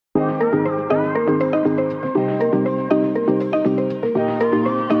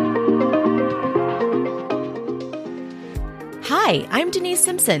Hi, I'm Denise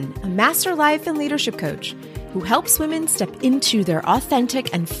Simpson, a master life and leadership coach who helps women step into their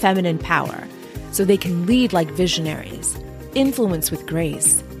authentic and feminine power so they can lead like visionaries, influence with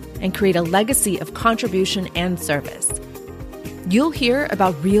grace, and create a legacy of contribution and service. You'll hear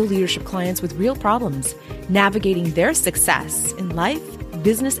about real leadership clients with real problems, navigating their success in life,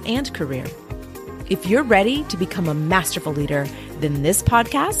 business, and career. If you're ready to become a masterful leader, then this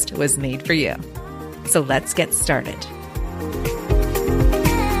podcast was made for you. So let's get started.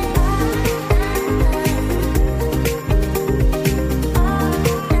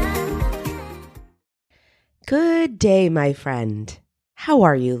 Good day, my friend. How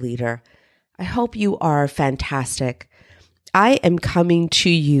are you, leader? I hope you are fantastic. I am coming to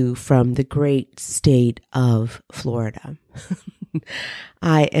you from the great state of Florida.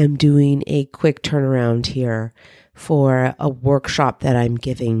 I am doing a quick turnaround here for a workshop that I'm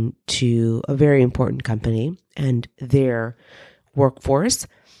giving to a very important company and their workforce.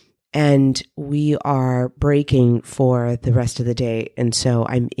 And we are breaking for the rest of the day. And so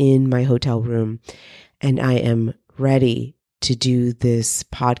I'm in my hotel room and I am ready to do this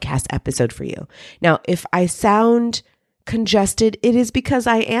podcast episode for you. Now, if I sound congested, it is because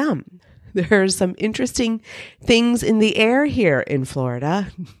I am. There are some interesting things in the air here in Florida.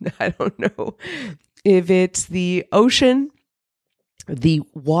 I don't know if it's the ocean, the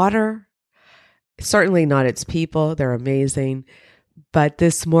water, certainly not its people. They're amazing. But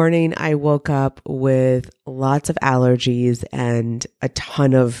this morning I woke up with lots of allergies and a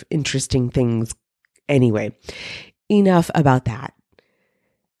ton of interesting things. Anyway, enough about that.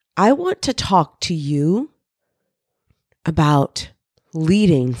 I want to talk to you about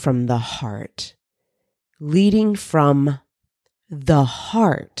leading from the heart. Leading from the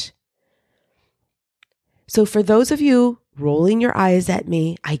heart. So for those of you rolling your eyes at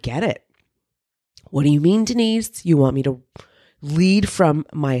me, I get it. What do you mean, Denise? You want me to lead from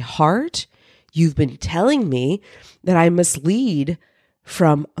my heart? You've been telling me that I must lead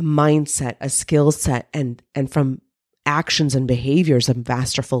from a mindset, a skill set, and from actions and behaviors of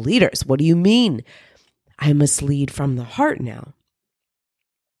masterful leaders. What do you mean? I must lead from the heart now.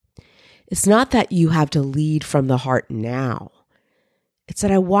 It's not that you have to lead from the heart now. It's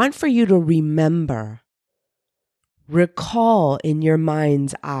that I want for you to recall in your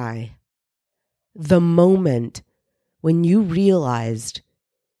mind's eye the moment when you realized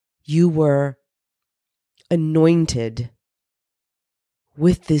you were anointed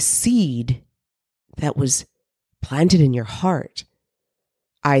with this seed that was planted in your heart,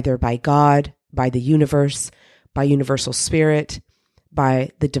 either by God, by the universe, by universal spirit, by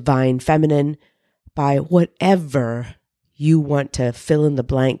the divine feminine, by whatever you want to fill in the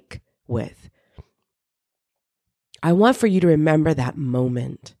blank with. I want for you to remember that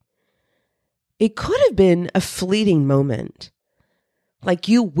moment. It could have been a fleeting moment, like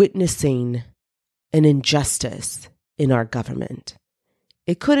you witnessing an injustice in our government.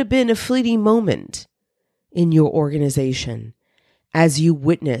 It could have been a fleeting moment in your organization as you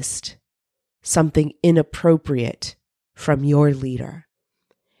witnessed something inappropriate from your leader.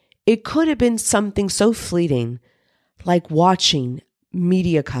 It could have been something so fleeting, like watching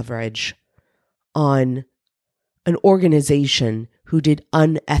media coverage on an organization who did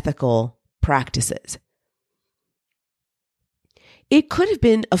unethical practices. It could have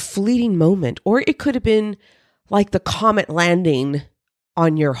been a fleeting moment, or it could have been like the comet landing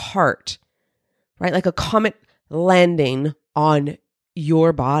on your heart, right? Like a comet landing on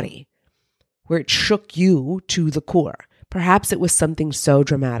your body, where it shook you to the core. Perhaps it was something so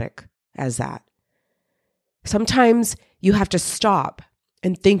dramatic as that. Sometimes you have to stop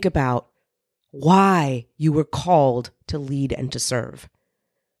and think about why you were called to lead and to serve.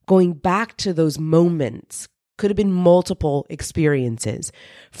 Going back to those moments could have been multiple experiences.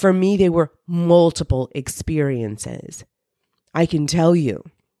 For me, they were multiple experiences. I can tell you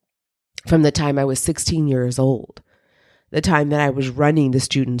from the time I was 16 years old, the time that I was running the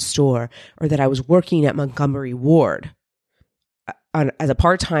student store, or that I was working at Montgomery Ward as a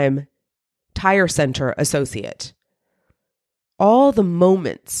part-time tire center associate. All the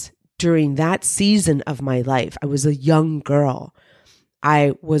moments during that season of my life, I was a young girl.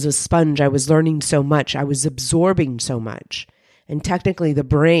 I was a sponge. I was learning so much. I was absorbing so much. And technically, the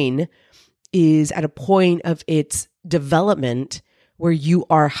brain is at a point of its development where you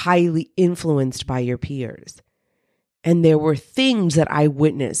are highly influenced by your peers. And there were things that I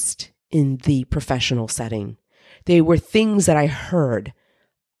witnessed in the professional setting. They were things that I heard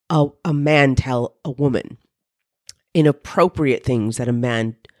a man tell a woman, inappropriate things that a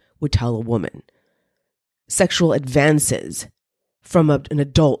man would tell a woman, sexual advances from an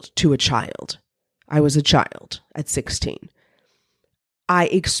adult to a child. I was a child at 16. I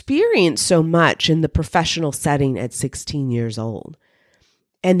experienced so much in the professional setting at 16 years old.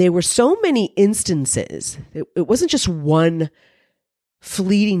 And there were so many instances. It wasn't just one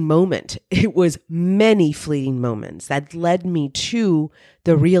fleeting moment. It was many fleeting moments that led me to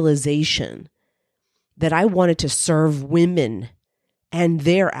the realization that I wanted to serve women and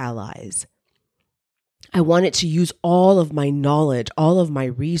their allies. I wanted to use all of my knowledge, all of my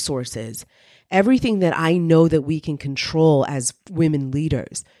resources, everything that I know that we can control as women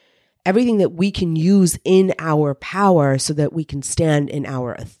leaders, everything that we can use in our power so that we can stand in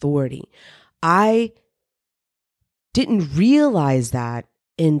our authority. I didn't realize that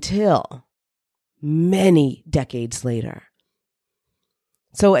until many decades later.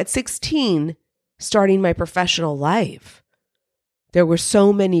 So at 16, starting my professional life, there were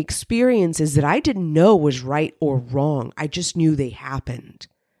so many experiences that I didn't know was right or wrong. I just knew they happened.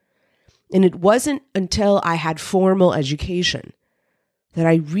 And it wasn't until I had formal education that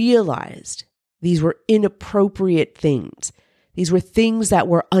I realized these were inappropriate things. These were things that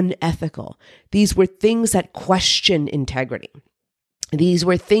were unethical. These were things that questioned integrity. These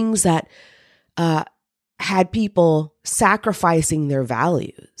were things that had people sacrificing their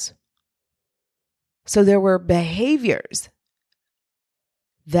values. So there were behaviors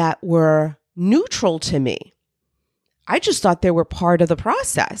that were neutral to me. I just thought they were part of the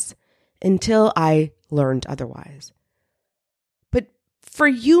process until I learned otherwise. But for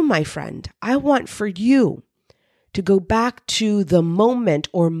you, my friend, I want for you to go back to the moment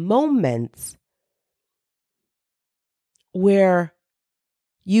or moments where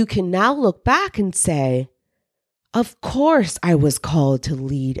you can now look back and say, of course I was called to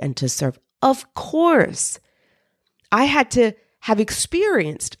lead and to serve. Of course. I had to have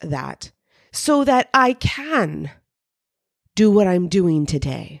experienced that so that I can do what I'm doing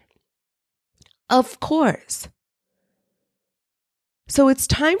today. Of course. So it's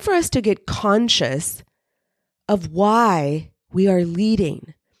time for us to get conscious of why we are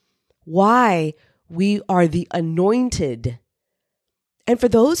leading, why we are the anointed. And for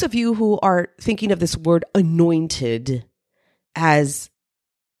those of you who are thinking of this word anointed as,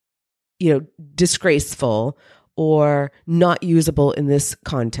 disgraceful or not usable in this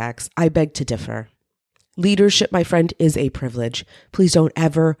context, I beg to differ. Leadership, my friend, is a privilege. Please don't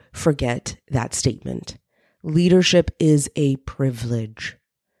ever forget that statement. Leadership is a privilege.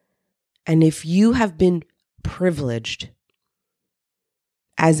 And if you have been privileged,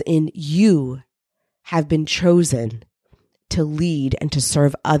 as in you have been chosen to lead and to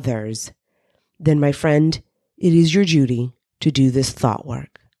serve others, then my friend, it is your duty to do this thought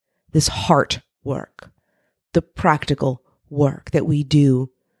work, this heart work, the practical work that we do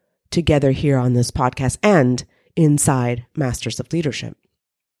together here on this podcast and inside Masters of Leadership.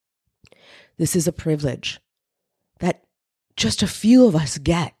 This is a privilege that just a few of us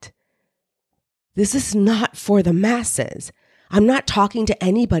get. This is not for the masses. I'm not talking to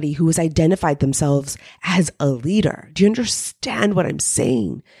anybody who has identified themselves as a leader. Do you understand what I'm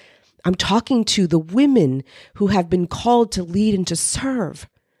saying? I'm talking to the women who have been called to lead and to serve.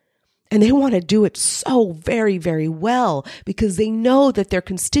 And they want to do it so very, very well because they know that their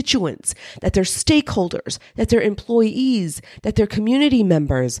constituents, that their stakeholders, that their employees, that their community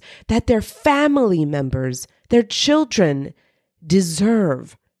members, that their family members, their children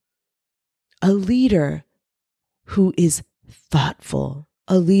deserve a leader who is thoughtful,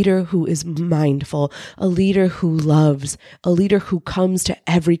 a leader who is mindful, a leader who loves, a leader who comes to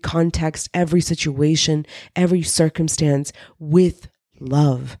every context, every situation, every circumstance with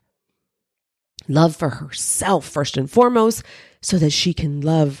love. Love for herself, first and foremost, so that she can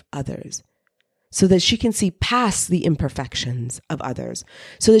love others, so that she can see past the imperfections of others,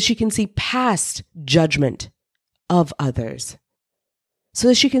 so that she can see past judgment of others, so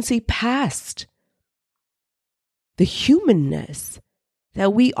that she can see past the humanness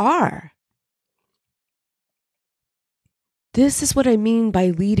that we are. This is what I mean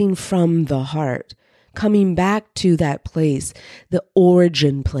by leading from the heart, coming back to that place, the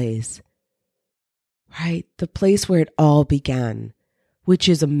origin place. Right? The place where it all began, which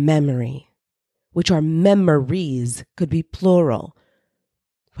is a memory, which are memories, could be plural,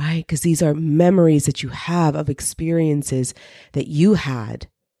 right? Because these are memories that you have of experiences that you had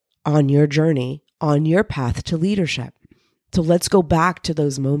on your journey, on your path to leadership. So let's go back to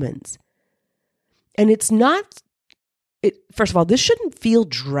those moments. And it's not, first of all, this shouldn't feel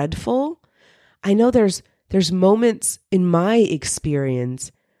dreadful. I know there's moments in my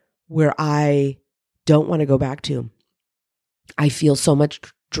experience where I don't want to go back to. I feel so much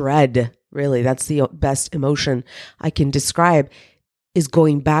dread, really. That's the best emotion I can describe, is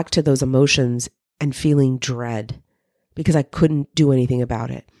going back to those emotions and feeling dread. because I couldn't do anything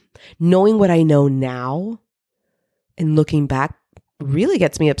about it. Knowing what I know now and looking back really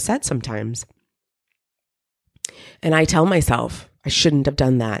gets me upset sometimes. And I tell myself, I shouldn't have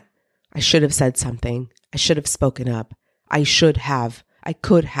done that. I should have said something. I should have spoken up. I should have. I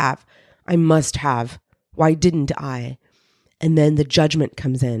could have. I must have. Why didn't I? And then the judgment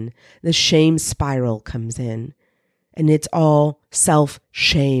comes in. The shame spiral comes in. And it's all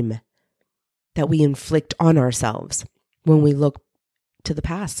self-shame that we inflict on ourselves when we look to the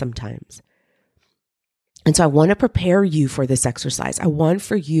past sometimes. And so I want to prepare you for this exercise. I want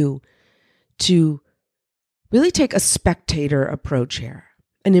for you to really take a spectator approach here,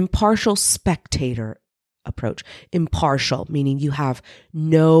 an impartial spectator approach. Impartial, meaning you have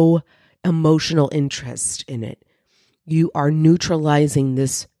no emotional interest in it. You are neutralizing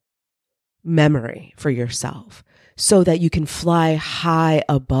this memory for yourself so that you can fly high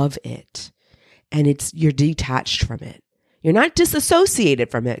above it and you're detached from it. You're not disassociated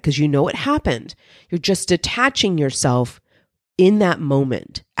from it because you know it happened. You're just detaching yourself in that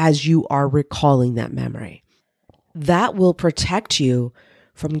moment as you are recalling that memory. That will protect you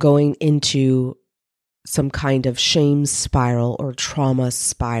from going into some kind of shame spiral or trauma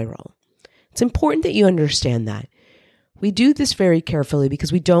spiral. It's important that you understand that. We do this very carefully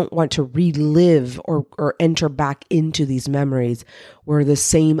because we don't want to relive or enter back into these memories where the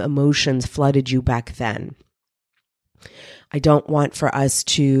same emotions flooded you back then. I don't want for us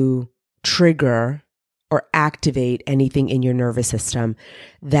to trigger or activate anything in your nervous system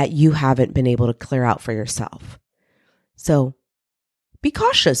that you haven't been able to clear out for yourself. So be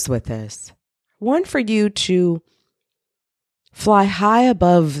cautious with this. I want for you to fly high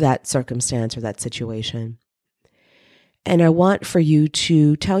above that circumstance or that situation. And I want for you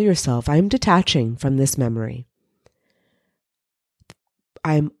to tell yourself, I'm detaching from this memory.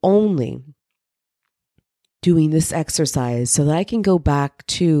 I'm only doing this exercise so that I can go back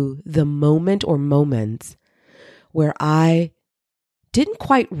to the moment or moments where I didn't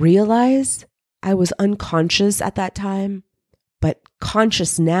quite realize I was unconscious at that time, but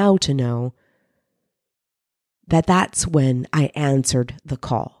conscious now to know that that's when I answered the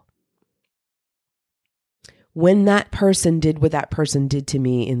call. When that person did what that person did to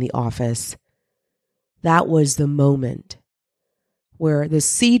me in the office, that was the moment where the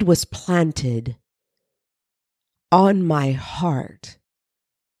seed was planted on my heart,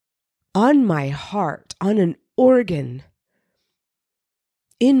 on an organ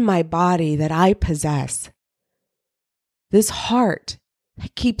in my body that I possess. This heart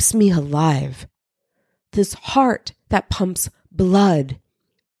that keeps me alive. This heart that pumps blood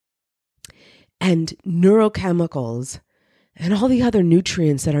and neurochemicals and all the other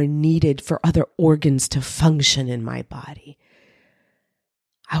nutrients that are needed for other organs to function in my body.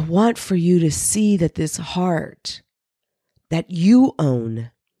 I want for you to see that this heart that you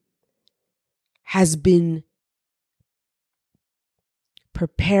own has been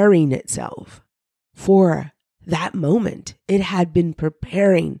preparing itself for that moment. It had been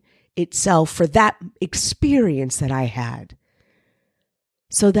preparing itself for that experience that I had,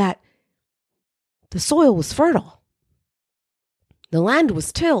 so that the soil was fertile. The land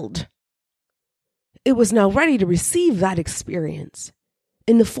was tilled. It was now ready to receive that experience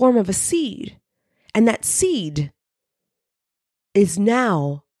in the form of a seed. And that seed is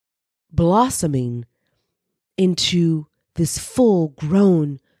now blossoming into this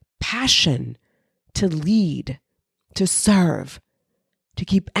full-grown passion to lead, to serve, to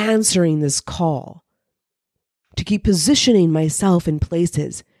keep answering this call, to keep positioning myself in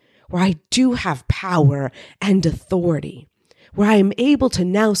places where I do have power and authority, where I am able to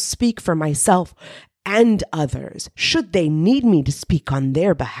now speak for myself and others, should they need me to speak on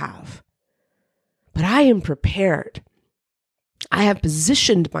their behalf. But I am prepared. I have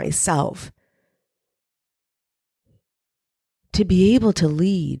positioned myself to be able to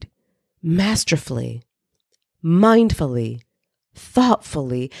lead masterfully, mindfully,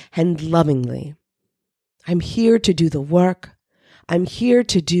 thoughtfully, and lovingly. I'm here to do the work. I'm here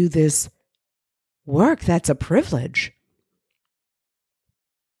to do this work that's a privilege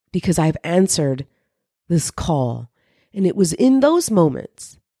because I've answered this call. And it was in those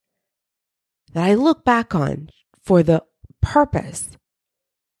moments that I look back on for the purpose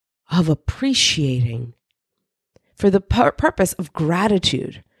of appreciating, for the purpose of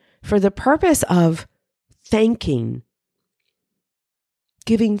gratitude, for the purpose of thanking,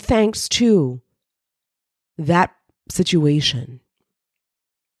 giving thanks to that situation.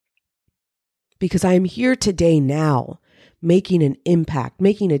 Because I am here today now, making an impact,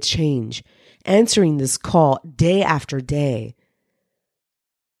 making a change, answering this call day after day,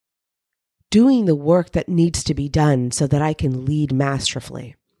 doing the work that needs to be done so that I can lead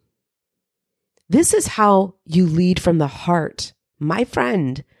masterfully. This is how you lead from the heart, my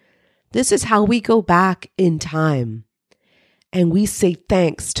friend. This is how we go back in time and we say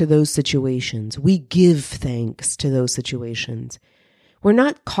thanks to those situations. We give thanks to those situations. We're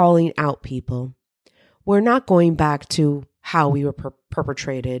not calling out people. We're not going back to how we were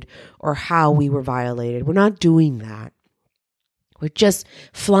perpetrated or how we were violated. We're not doing that. We're just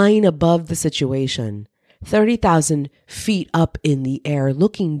flying above the situation, 30,000 feet up in the air,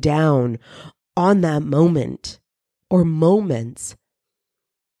 looking down on that moment or moments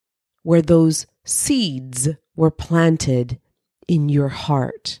where those seeds were planted in your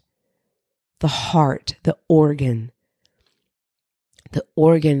heart, the organ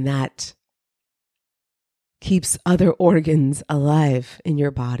that keeps other organs alive in your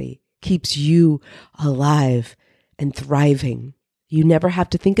body, keeps you alive and thriving. You never have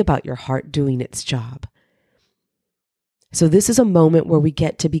to think about your heart doing its job. So this is a moment where we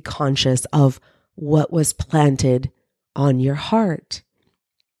get to be conscious of what was planted on your heart.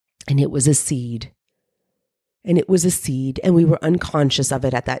 And it was a seed. And it was a seed, and we were unconscious of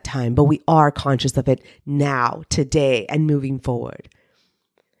it at that time, but we are conscious of it now, today, and moving forward.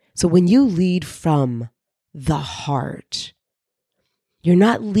 So when you lead from the heart, you're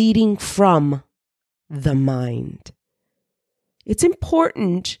not leading from the mind. It's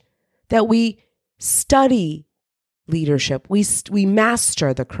important that we study leadership. We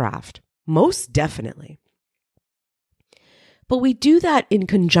master the craft, most definitely. But we do that in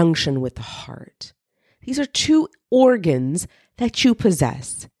conjunction with the heart. These are two organs that you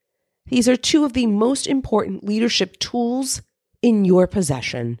possess. These are two of the most important leadership tools in your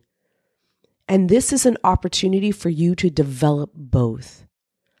possession. And this is an opportunity for you to develop both.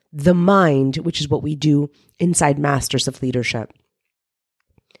 The mind, which is what we do inside Masters of Leadership,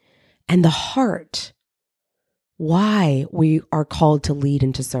 and the heart, why we are called to lead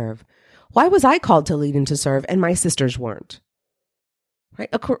and to serve. Why was I called to lead and to serve and my sisters weren't? Right?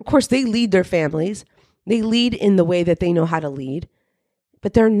 Of course, they lead their families. They lead in the way that they know how to lead,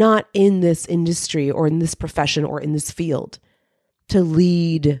 but they're not in this industry or in this profession or in this field to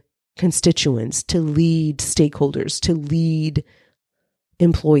lead constituents, to lead stakeholders, to lead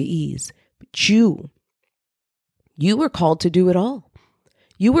employees. But you were called to do it all.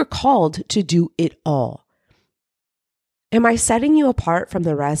 You were called to do it all. Am I setting you apart from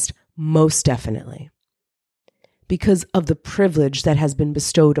the rest? Most definitely. Because of the privilege that has been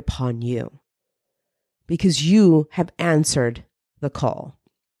bestowed upon you. Because you have answered the call.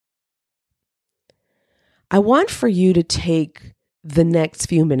 I want for you to take the next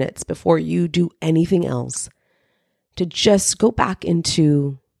few minutes before you do anything else to just go back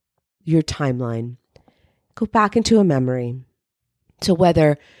into your timeline, go back into a memory. So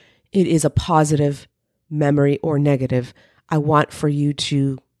whether it is a positive memory or negative, I want for you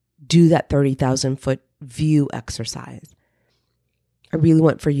to do that 30,000 foot view exercise. I really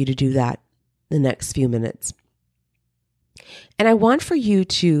want for you to do that the next few minutes. And I want for you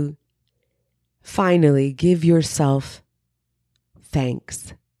to finally give yourself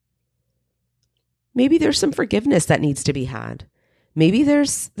thanks. Maybe there's some forgiveness that needs to be had. Maybe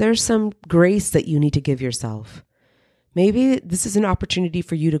there's some grace that you need to give yourself. Maybe this is an opportunity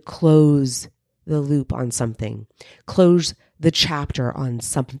for you to close the loop on something, close the chapter on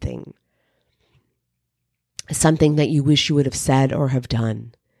something that you wish you would have said or have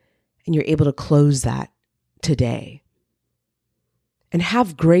done. And you're able to close that today. And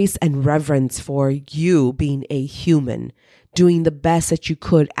have grace and reverence for you being a human, doing the best that you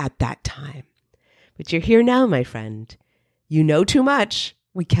could at that time. But you're here now, my friend. You know too much.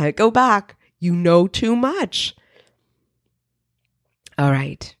 We can't go back. You know too much. All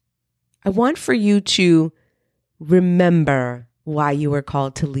right. I want for you to remember why you were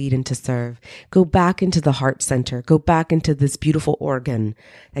called to lead and to serve. Go back into the heart center. Go back into this beautiful organ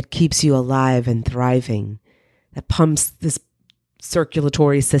that keeps you alive and thriving, that pumps this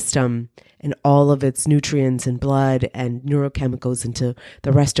circulatory system and all of its nutrients and blood and neurochemicals into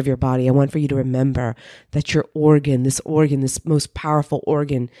the rest of your body. I want for you to remember that your organ, this most powerful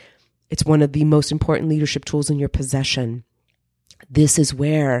organ, it's one of the most important leadership tools in your possession. This is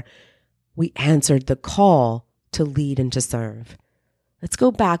where we answered the call to lead and to serve. Let's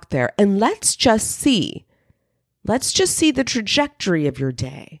go back there and let's just see the trajectory of your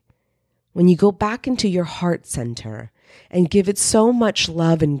day. When you go back into your heart center and give it so much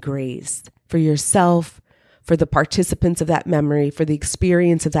love and grace for yourself, for the participants of that memory, for the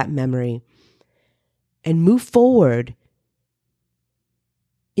experience of that memory, and move forward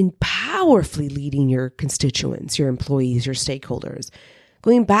in powerfully leading your constituents, your employees, your stakeholders.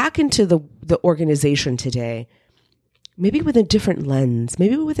 going back into the organization today, maybe with a different lens,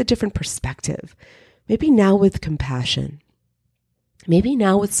 maybe with a different perspective, maybe now with compassion, maybe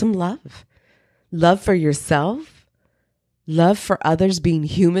now with some love. Love for yourself, love for others being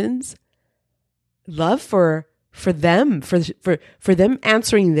humans, love for them, for them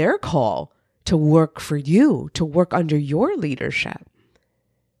answering their call to work for you, to work under your leadership.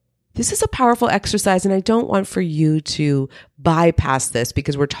 This is a powerful exercise, and I don't want for you to bypass this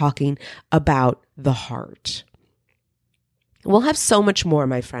because we're talking about the heart. We'll have so much more,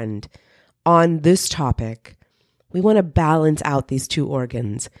 my friend, on this topic. We want to balance out these two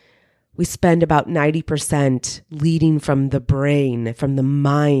organs. We spend about 90% leading from the brain, from the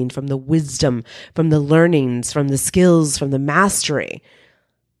mind, from the wisdom, from the learnings, from the skills, from the mastery.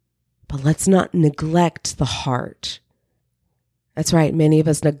 But let's not neglect the heart. That's right. Many of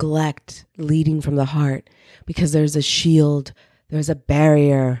us neglect leading from the heart because there's a shield, there's a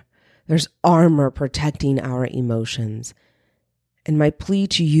barrier, there's armor protecting our emotions. And my plea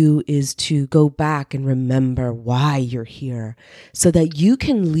to you is to go back and remember why you're here so that you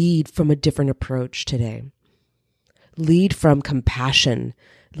can lead from a different approach today. Lead from compassion,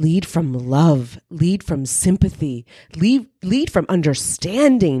 lead from love, lead from sympathy, lead from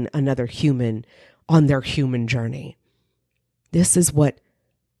understanding another human on their human journey. This is what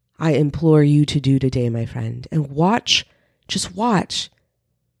I implore you to do today, my friend. And just watch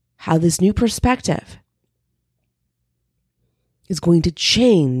how this new perspective is going to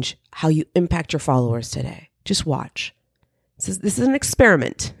change how you impact your followers today. Just watch. This is an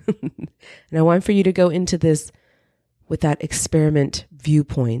experiment. And I want for you to go into this with that experiment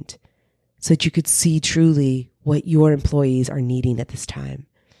viewpoint so that you could see truly what your employees are needing at this time.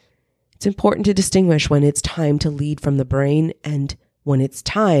 It's important to distinguish when it's time to lead from the brain and when it's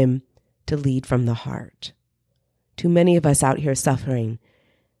time to lead from the heart. Too many of us out here suffering,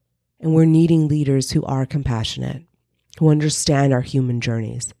 and we're needing leaders who are compassionate, who understand our human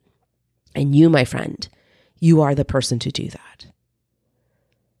journeys. And you, my friend, you are the person to do that.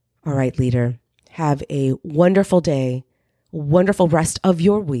 All right, leader, have a wonderful day, a wonderful rest of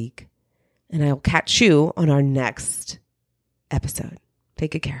your week, and I'll catch you on our next episode.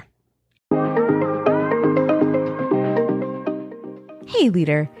 Take good care. Hey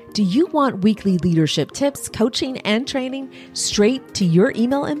leader, do you want weekly leadership tips, coaching, and training straight to your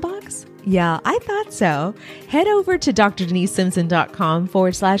email inbox? Yeah, I thought so. Head over to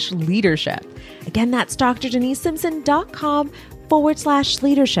drdenisesimpson.com/leadership. Again, that's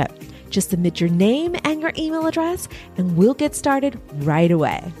drdenisesimpson.com/leadership. Just submit your name and your email address, and we'll get started right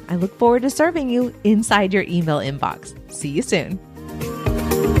away. I look forward to serving you inside your email inbox. See you soon.